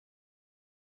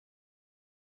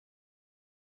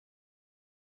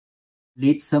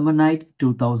Late summer night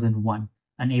 2001,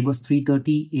 an Airbus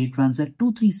A330 Air Transat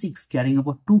 236 carrying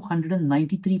about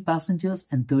 293 passengers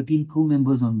and 13 crew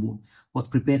members on board was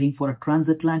preparing for a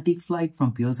transatlantic flight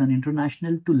from Pearson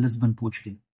International to Lisbon,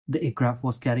 Portugal. The aircraft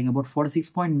was carrying about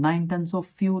 46.9 tons of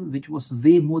fuel, which was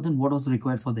way more than what was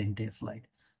required for the entire flight.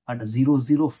 At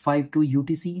 0052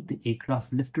 UTC, the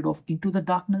aircraft lifted off into the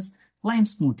darkness, climbed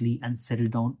smoothly and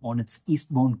settled down on its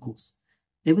eastbound course.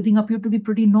 Everything appeared to be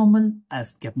pretty normal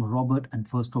as Captain Robert and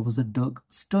First Officer Dirk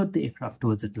steered the aircraft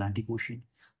towards the Atlantic Ocean.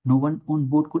 No one on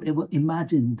board could ever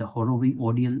imagine the harrowing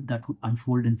ordeal that would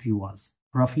unfold in few hours.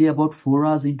 Roughly about 4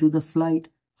 hours into the flight,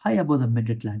 high above the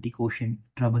mid-Atlantic Ocean,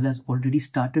 trouble has already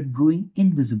started brewing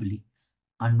invisibly.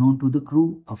 Unknown to the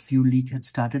crew, a fuel leak had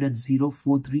started at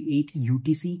 0438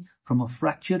 UTC from a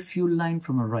fractured fuel line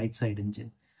from a right side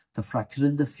engine. The fracture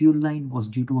in the fuel line was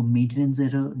due to a maintenance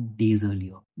error days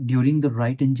earlier. During the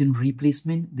right engine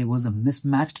replacement, there was a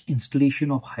mismatched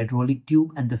installation of hydraulic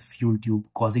tube and the fuel tube,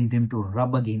 causing them to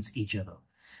rub against each other.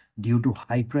 Due to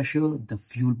high pressure, the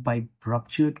fuel pipe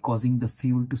ruptured, causing the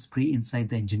fuel to spray inside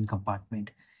the engine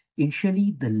compartment.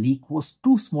 Initially, the leak was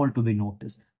too small to be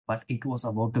noticed, but it was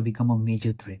about to become a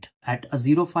major threat. At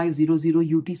 0500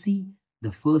 UTC,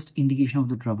 the first indication of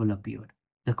the trouble appeared.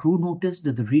 The crew noticed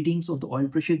that the readings of the oil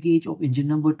pressure gauge of engine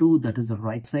number 2, that is the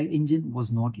right side engine,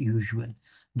 was not usual.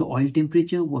 The oil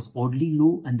temperature was oddly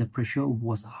low and the pressure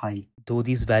was high. Though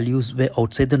these values were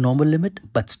outside the normal limit,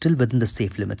 but still within the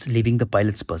safe limits, leaving the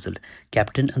pilots puzzled.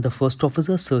 Captain and the first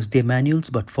officer searched their manuals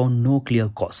but found no clear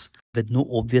cause. With no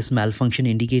obvious malfunction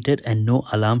indicated and no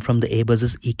alarm from the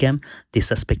Airbus's ECAM, they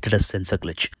suspected a sensor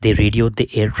glitch. They radioed the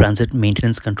Air Transit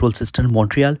Maintenance Control System in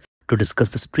Montreal to discuss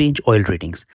the strange oil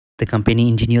readings. The company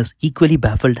engineers, equally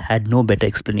baffled, had no better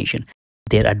explanation.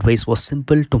 Their advice was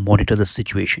simple: to monitor the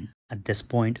situation. At this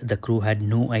point, the crew had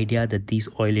no idea that these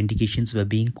oil indications were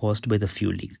being caused by the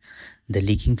fuel leak. The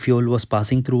leaking fuel was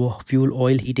passing through a fuel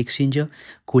oil heat exchanger,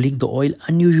 cooling the oil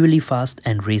unusually fast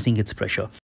and raising its pressure.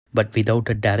 But without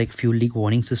a direct fuel leak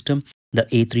warning system, the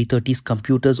A330's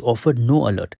computers offered no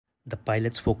alert. The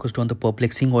pilots, focused on the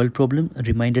perplexing oil problem,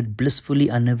 remained blissfully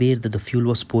unaware that the fuel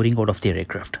was pouring out of their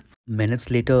aircraft. Minutes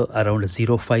later, around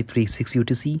 0536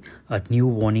 UTC, a new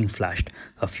warning flashed: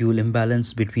 a fuel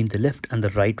imbalance between the left and the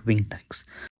right wing tanks.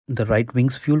 The right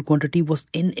wing's fuel quantity was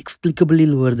inexplicably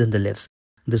lower than the left's.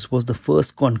 This was the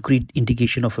first concrete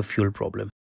indication of a fuel problem.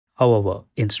 However,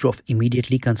 instead of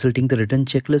immediately consulting the written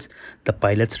checklist, the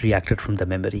pilots reacted from the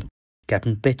memory.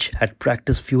 Captain Pitch had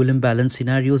practiced fuel imbalance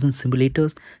scenarios in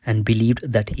simulators and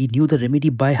believed that he knew the remedy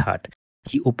by heart.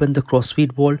 He opened the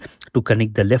crossfeed valve to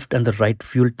connect the left and the right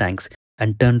fuel tanks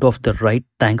and turned off the right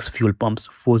tank's fuel pumps,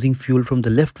 forcing fuel from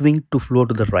the left wing to flow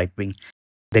to the right wing.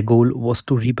 The goal was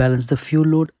to rebalance the fuel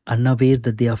load, unaware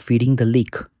that they are feeding the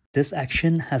leak. This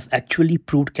action has actually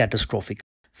proved catastrophic.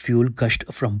 Fuel gushed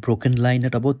from broken line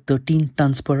at about 13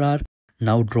 tons per hour,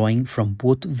 now drawing from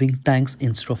both wing tanks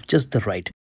instead of just the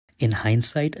right. In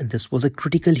hindsight, this was a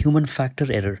critical human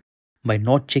factor error. By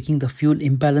not checking the fuel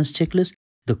imbalance checklist,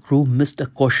 the crew missed a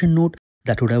caution note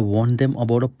that would have warned them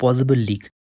about a possible leak.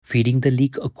 Feeding the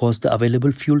leak caused the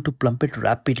available fuel to plummet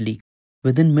rapidly.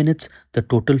 Within minutes, the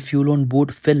total fuel on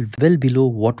board fell well below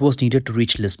what was needed to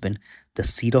reach Lisbon. The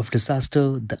seed of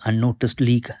disaster, the unnoticed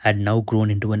leak, had now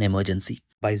grown into an emergency.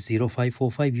 By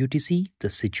 0545 UTC, the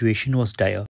situation was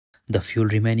dire. The fuel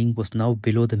remaining was now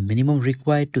below the minimum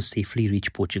required to safely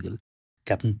reach Portugal.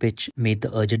 Captain Pitch made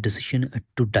the urgent decision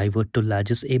to divert to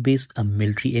Lajes Air Base, a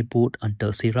military airport on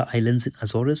Terceira Islands in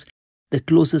Azores, the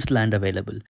closest land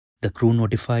available. The crew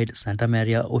notified Santa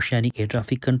Maria Oceanic Air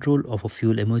Traffic Control of a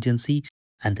fuel emergency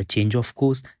and the change of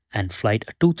course, and Flight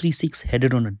 236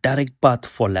 headed on a direct path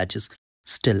for Lajes,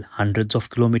 still hundreds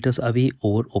of kilometers away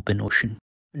over open ocean.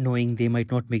 Knowing they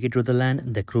might not make it to the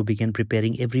land, the crew began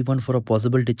preparing everyone for a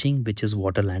possible ditching, which is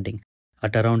water landing.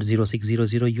 At around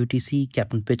 0600 UTC,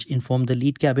 Captain Pitch informed the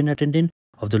lead cabin attendant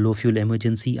of the low fuel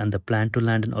emergency and the plan to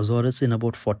land in Azores in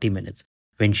about 40 minutes.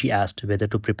 When she asked whether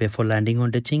to prepare for landing or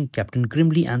ditching, Captain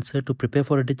grimly answered to prepare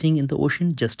for a ditching in the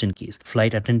ocean just in case.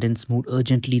 Flight attendants moved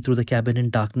urgently through the cabin in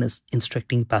darkness,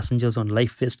 instructing passengers on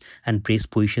life vest and brace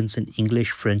positions in English,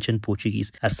 French and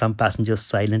Portuguese, as some passengers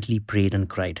silently prayed and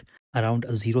cried. Around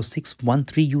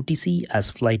 0613 UTC,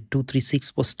 as Flight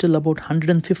 236 was still about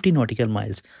 150 nautical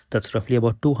miles, that's roughly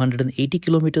about 280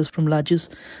 kilometers from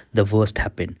Lajes, the worst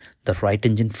happened. The right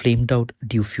engine flamed out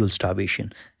due fuel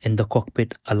starvation. In the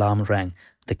cockpit, alarm rang.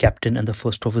 The captain and the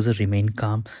first officer remained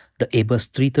calm. The Airbus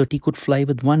A330 could fly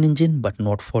with one engine, but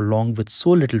not for long with so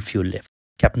little fuel left.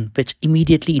 Captain Pitch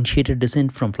immediately initiated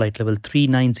descent from flight level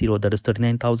 390, that is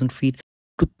 39,000 feet,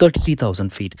 to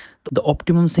 33,000 feet, the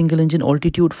optimum single engine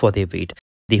altitude for their weight.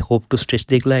 They hope to stretch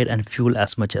their glide and fuel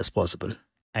as much as possible.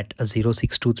 At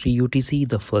 0623 UTC,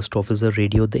 the first officer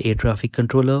radioed the air traffic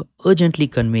controller, urgently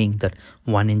conveying that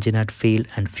one engine had failed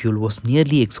and fuel was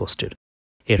nearly exhausted.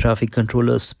 Air traffic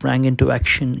controllers sprang into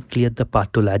action, cleared the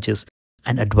path to Lajes,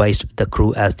 and advised the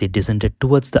crew as they descended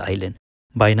towards the island.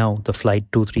 By now, the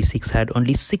Flight 236 had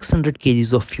only 600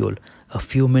 kgs of fuel, a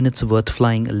few minutes worth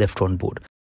flying left on board.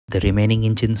 The remaining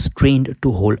engine strained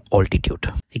to hold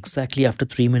altitude. Exactly after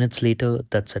 3 minutes later,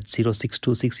 that's at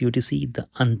 0626 UTC, the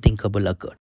unthinkable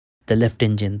occurred. The left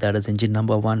engine, that is engine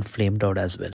number 1, flamed out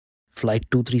as well. Flight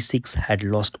 236 had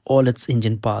lost all its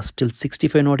engine power till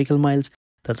 65 nautical miles,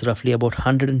 that's roughly about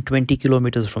 120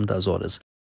 kilometers from the Azores.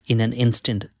 In an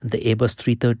instant, the Airbus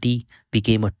A330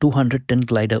 became a 200-ton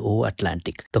glider over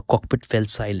Atlantic. The cockpit fell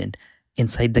silent.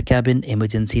 Inside the cabin,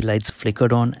 emergency lights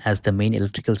flickered on as the main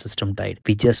electrical system died.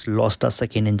 We just lost our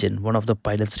second engine, one of the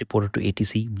pilots reported to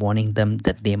ATC, warning them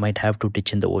that they might have to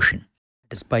ditch in the ocean.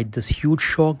 Despite this huge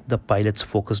shock, the pilots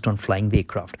focused on flying the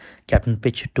aircraft. Captain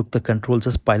Pitch took the controls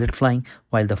as pilot flying,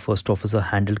 while the first officer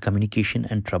handled communication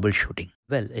and troubleshooting.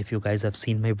 Well, if you guys have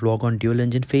seen my vlog on dual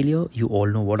engine failure, you all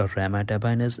know what a Ramat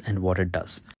turbine is and what it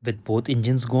does. With both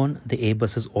engines gone, the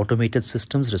Airbus's automated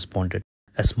systems responded.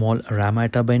 A small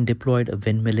Ramat turbine deployed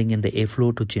windmilling in the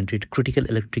airflow to generate critical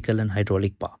electrical and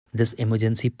hydraulic power. This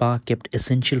emergency power kept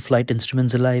essential flight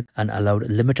instruments alive and allowed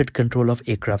limited control of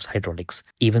aircraft's hydraulics.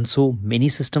 Even so, many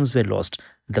systems were lost.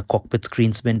 The cockpit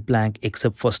screens went blank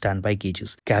except for standby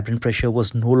gauges. Cabin pressure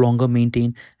was no longer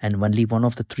maintained and only one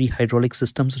of the 3 hydraulic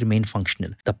systems remained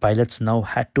functional. The pilots now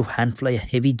had to hand fly a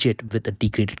heavy jet with the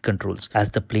degraded controls. As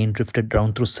the plane drifted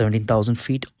down through 17,000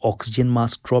 feet, oxygen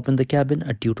mask dropped in the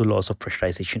cabin due to loss of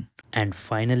pressurization. And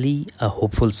finally, a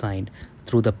hopeful sign.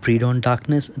 Through the pre-dawn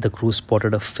darkness, the crew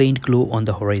spotted a faint glow on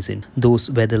the horizon. Those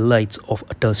were the lights of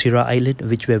Terceira Island,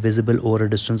 which were visible over a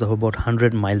distance of about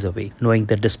 100 miles away. Knowing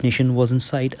the destination was in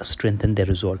sight strengthened their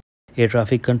resolve. Air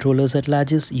traffic controllers at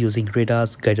Lajes, using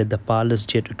radars, guided the powerless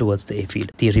jet towards the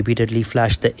airfield. They repeatedly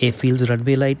flashed the airfield's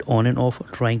runway light on and off,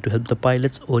 trying to help the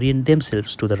pilots orient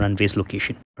themselves to the runway's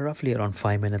location. Roughly around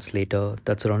 5 minutes later,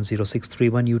 that's around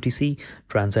 0631 UTC,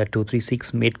 Transat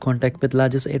 236 made contact with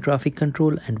Lajes air traffic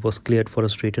control and was cleared for a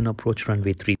straighten approach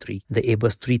runway 33. The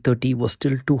Airbus 330 was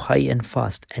still too high and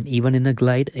fast, and even in a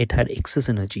glide, it had excess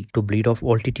energy. To bleed off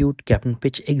altitude, Captain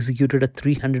Pitch executed a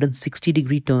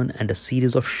 360-degree turn and a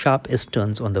series of sharp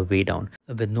S-turns on the way down.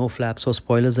 With no flaps or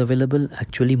spoilers available,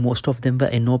 actually most of them were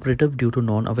inoperative due to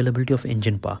non-availability of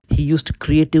engine power. He used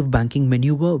creative banking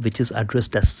maneuver, which is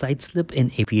addressed as side slip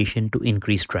in aviation, to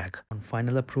increase drag. On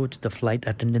final approach, the flight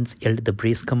attendants yelled the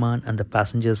brace command and the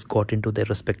passengers got into their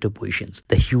respective positions.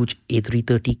 The huge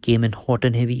A330 came in hot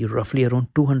and heavy, roughly around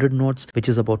 200 knots, which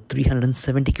is about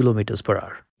 370 kilometers per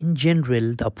hour. In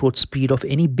general, the approach speed of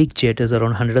any big jet is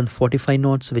around 145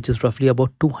 knots, which is roughly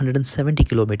about 270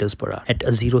 kilometers per hour. At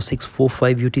a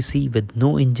 0645 UTC with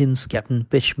no engines, Captain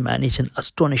Pitch managed an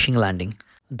astonishing landing.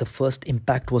 The first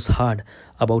impact was hard,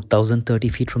 about 1030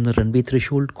 feet from the runway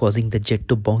threshold, causing the jet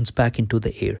to bounce back into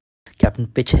the air. Captain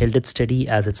Pitch held it steady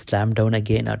as it slammed down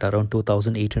again at around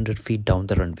 2800 feet down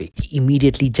the runway. He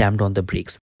immediately jammed on the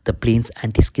brakes. The plane's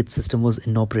anti-skid system was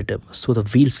inoperative, so the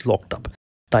wheels locked up.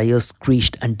 Tires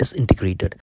screeched and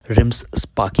disintegrated, rims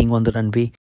sparking on the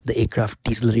runway. The aircraft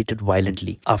decelerated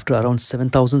violently. After around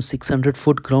 7,600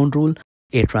 foot ground roll,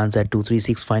 Air Transat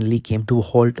 236 finally came to a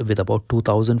halt with about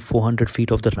 2,400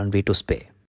 feet of the runway to spare.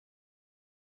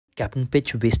 Captain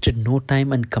Pitch wasted no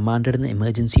time and commanded an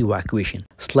emergency evacuation.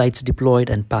 Slides deployed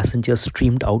and passengers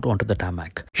streamed out onto the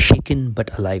tarmac. Shaken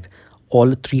but alive,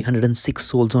 all 306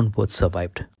 souls on board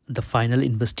survived. The final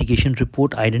investigation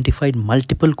report identified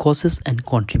multiple causes and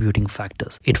contributing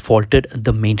factors. It faulted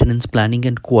the maintenance planning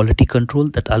and quality control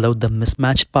that allowed the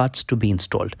mismatched parts to be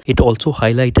installed. It also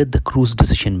highlighted the crew's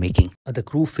decision making. The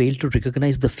crew failed to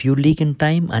recognize the fuel leak in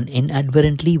time and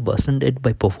inadvertently worsened it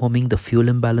by performing the fuel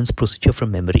imbalance procedure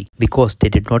from memory. Because they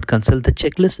did not consult the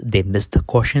checklist, they missed the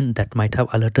caution that might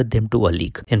have alerted them to a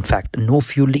leak. In fact, no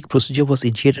fuel leak procedure was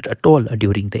initiated at all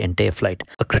during the entire flight.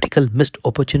 A critical missed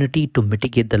opportunity to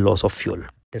mitigate the loss of fuel.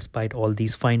 Despite all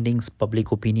these findings,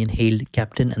 public opinion hailed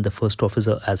Captain and the first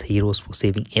officer as heroes for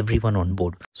saving everyone on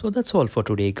board. So that's all for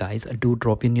today, guys. Do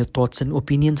drop in your thoughts and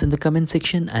opinions in the comment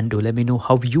section and do let me know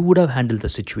how you would have handled the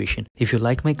situation. If you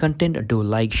like my content, do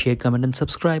like, share, comment and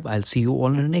subscribe. I'll see you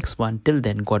all in the next one. Till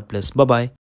then, God bless. Bye-bye.